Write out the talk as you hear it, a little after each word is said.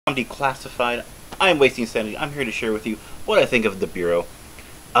Declassified. I'm WastingSanity. I'm here to share with you what I think of the Bureau.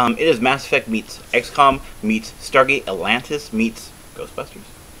 It is Mass Effect meets XCOM meets Stargate Atlantis meets Ghostbusters.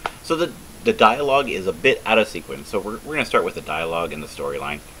 So the dialogue is a bit out of sequence. So we're going to start with the dialogue and the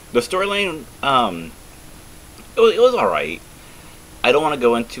storyline. The storyline, it was alright. I don't want to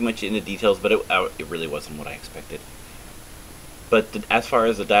go into too much into details, but it really wasn't what I expected. But as far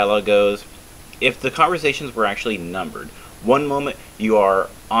as the dialogue goes, if the conversations were actually numbered, one moment you are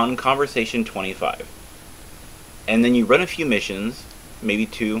on conversation 25, and then you run a few missions, maybe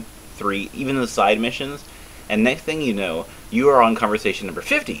 2, 3, even the side missions, and next thing you know, you are on conversation number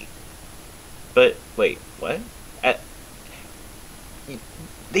 50. But wait, what?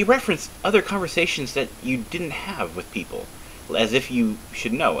 They reference other conversations that you didn't have with people, as if you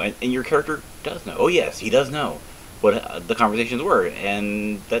should know, and your character does know. Oh yes, he does know what the conversations were,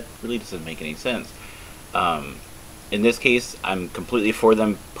 and that really doesn't make any sense. In this case, I'm completely for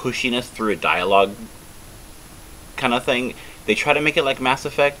them pushing us through a dialogue kind of thing. They try to make it like Mass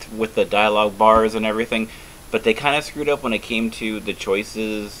Effect with the dialogue bars and everything, but they kind of screwed up when it came to the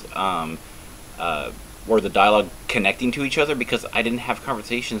choices or the dialogue connecting to each other, because I didn't have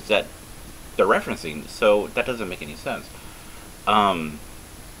conversations that they're referencing, so that doesn't make any sense.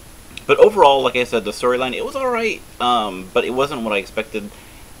 But overall, like I said, the storyline, it was alright, but it wasn't what I expected.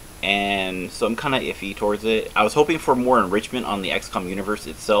 And so I'm kind of iffy towards it. I was hoping for more enrichment on the XCOM universe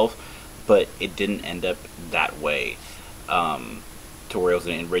itself, but it didn't end up that way. To where it was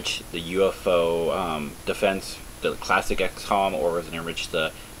going to enrich the UFO defense, the classic XCOM, or was going to enrich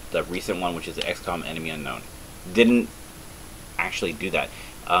the recent one, which is the XCOM Enemy Unknown. Didn't actually do that.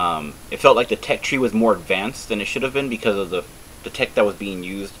 It felt like the tech tree was more advanced than it should have been, because of the tech that was being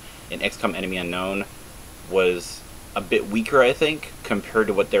used in XCOM Enemy Unknown was a bit weaker, I think, compared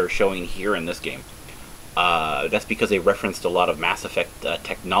to what they're showing here in this game. That's because they referenced a lot of Mass Effect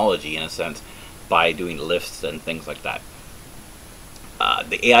technology, in a sense, by doing lifts and things like that.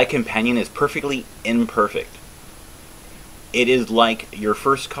 The AI companion is perfectly imperfect. It is like your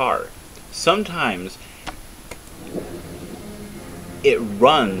first car. Sometimes it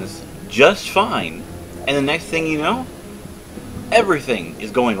runs just fine, and the next thing you know, everything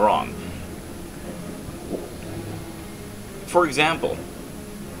is going wrong. For example,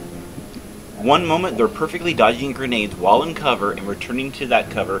 one moment they're perfectly dodging grenades while in cover and returning to that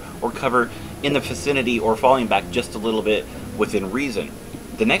cover, or cover in the vicinity, or falling back just a little bit within reason.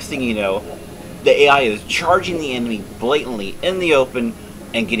 The next thing you know, the AI is charging the enemy blatantly in the open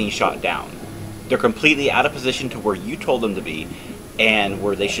and getting shot down. They're completely out of position to where you told them to be and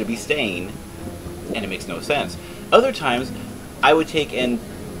where they should be staying, and it makes no sense. Other times, I would take and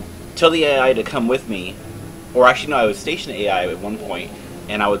tell the AI to come with me, or actually no, I would station the AI at one point,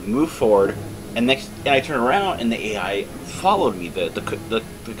 and I would move forward, and I turn around, and the AI followed me, the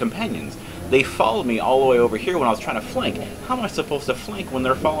companions. They followed me all the way over here when I was trying to flank. How am I supposed to flank when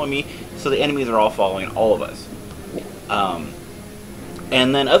they're following me, so the enemies are all following all of us?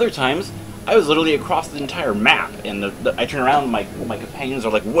 And then other times, I was literally across the entire map, and I turn around, and my companions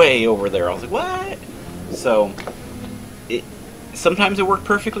are like way over there. I was like, what? So, sometimes it worked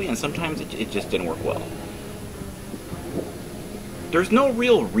perfectly, and sometimes it just didn't work well. There's no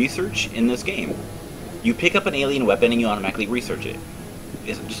real research in this game. You pick up an alien weapon and you automatically research it.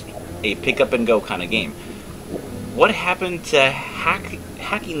 It's just a pick up and go kind of game. What happened to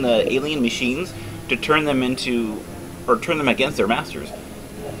hacking the alien machines to turn them into, or turn them against their masters?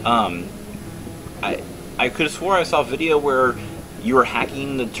 I could have swore I saw a video where you were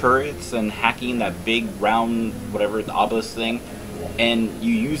hacking the turrets and hacking that big round, whatever, the obelisk thing, and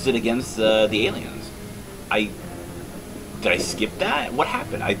you used it against the aliens. Did I skip that? What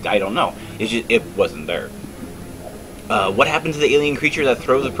happened? I don't know. It wasn't there. What happened to the alien creature that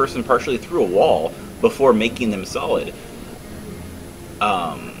throws a person partially through a wall before making them solid?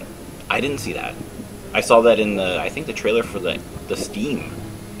 I didn't see that. I saw that in I think the trailer for the Steam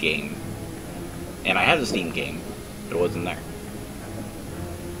game. And I had the Steam game, but it wasn't there.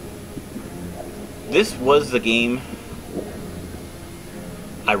 This was the game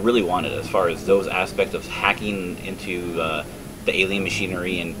I really wanted, as far as those aspects of hacking into the alien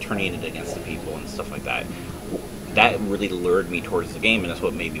machinery and turning it against the people and stuff like that. That really lured me towards the game, and that's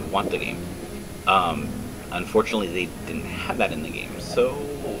what made me want the game. Unfortunately, they didn't have that in the game, so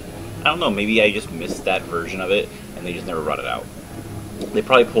I don't know, maybe I just missed that version of it, and they just never brought it out. They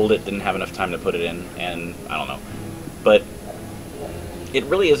probably pulled it, didn't have enough time to put it in, and I don't know. But it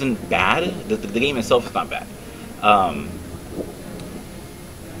really isn't bad. The game itself is not bad.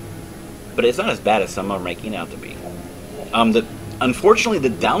 But it's not as bad as some are making it out to be. Unfortunately, the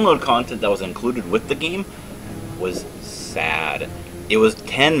download content that was included with the game was sad. It was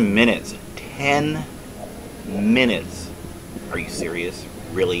 10 minutes. 10 minutes. Are you serious?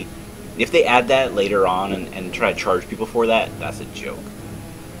 Really? If they add that later on and try to charge people for that, that's a joke.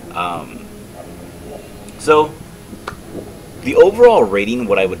 So, the overall rating,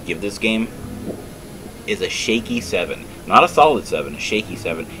 what I would give this game, is a shaky 7. Not a solid 7, a shaky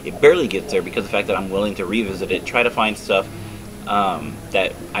 7. It barely gets there because of the fact that I'm willing to revisit it, try to find stuff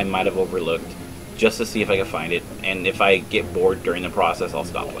that I might have overlooked, just to see if I can find it. And if I get bored during the process, I'll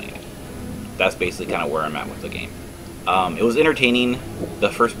stop playing it. That's basically kind of where I'm at with the game. It was entertaining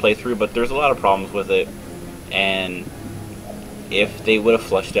the first playthrough, but there's a lot of problems with it. And if they would have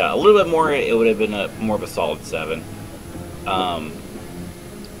fleshed out a little bit more, it would have been more of a solid 7.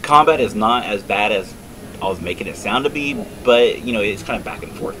 Combat is not as bad as I was making it sound to be, but you know, it's kind of back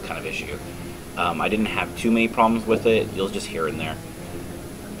and forth kind of issue. I didn't have too many problems with it. You'll just here and there.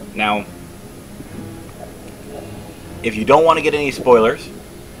 Now, if you don't want to get any spoilers,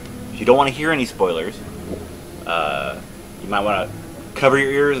 if you don't want to hear any spoilers, you might want to cover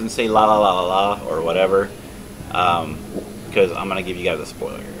your ears and say la la la la la or whatever, because I'm gonna give you guys a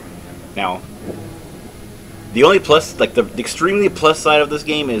spoiler. Now, the only plus, like the extremely plus side of this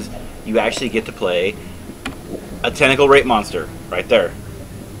game is you actually get to play a tentacle rape monster right there.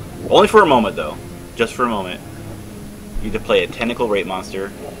 Only for a moment though, just for a moment. You get to play a tentacle rape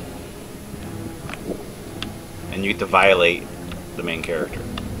monster, and you get to violate the main character.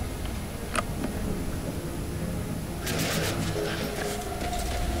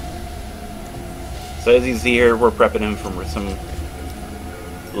 So as you see here, we're prepping him for some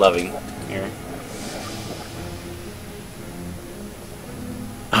loving here.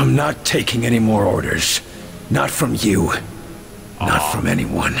 I'm not taking any more orders. Not from you. Not from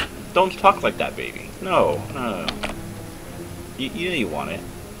anyone. Don't talk like that, baby. No, no, no. You want it.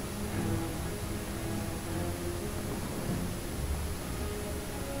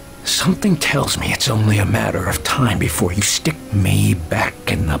 Something tells me it's only a matter of time before you stick me back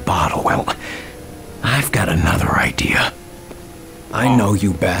in the bottle. Well, I've got another idea. I know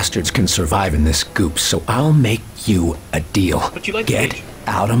you bastards can survive in this goop, so I'll make you a deal. But you like Get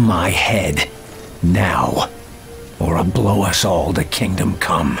out of my head. Now. Or I'll blow us all to kingdom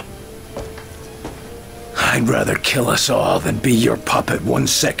come. I'd rather kill us all than be your puppet 1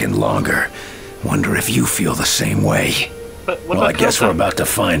 second longer. Wonder if you feel the same way. But what Well, I about guess cuddle we're about to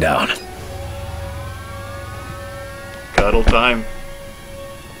find out. Cuddle time.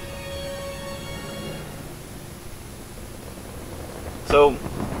 So,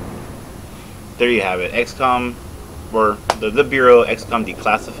 there you have it. XCOM, or the Bureau XCOM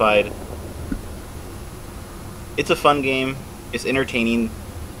Declassified. It's a fun game. It's entertaining.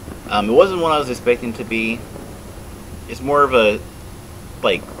 It wasn't what I was expecting to be. It's more of a,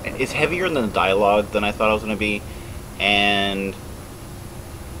 like, it's heavier in the dialogue than I thought it was going to be. And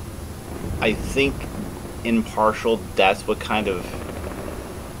I think in partial, that's what kind of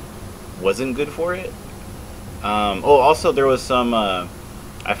wasn't good for it. Oh, also there was some, I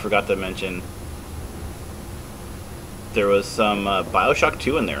forgot to mention, there was some BioShock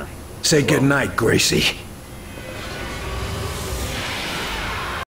 2 in there. Say goodnight, Gracie.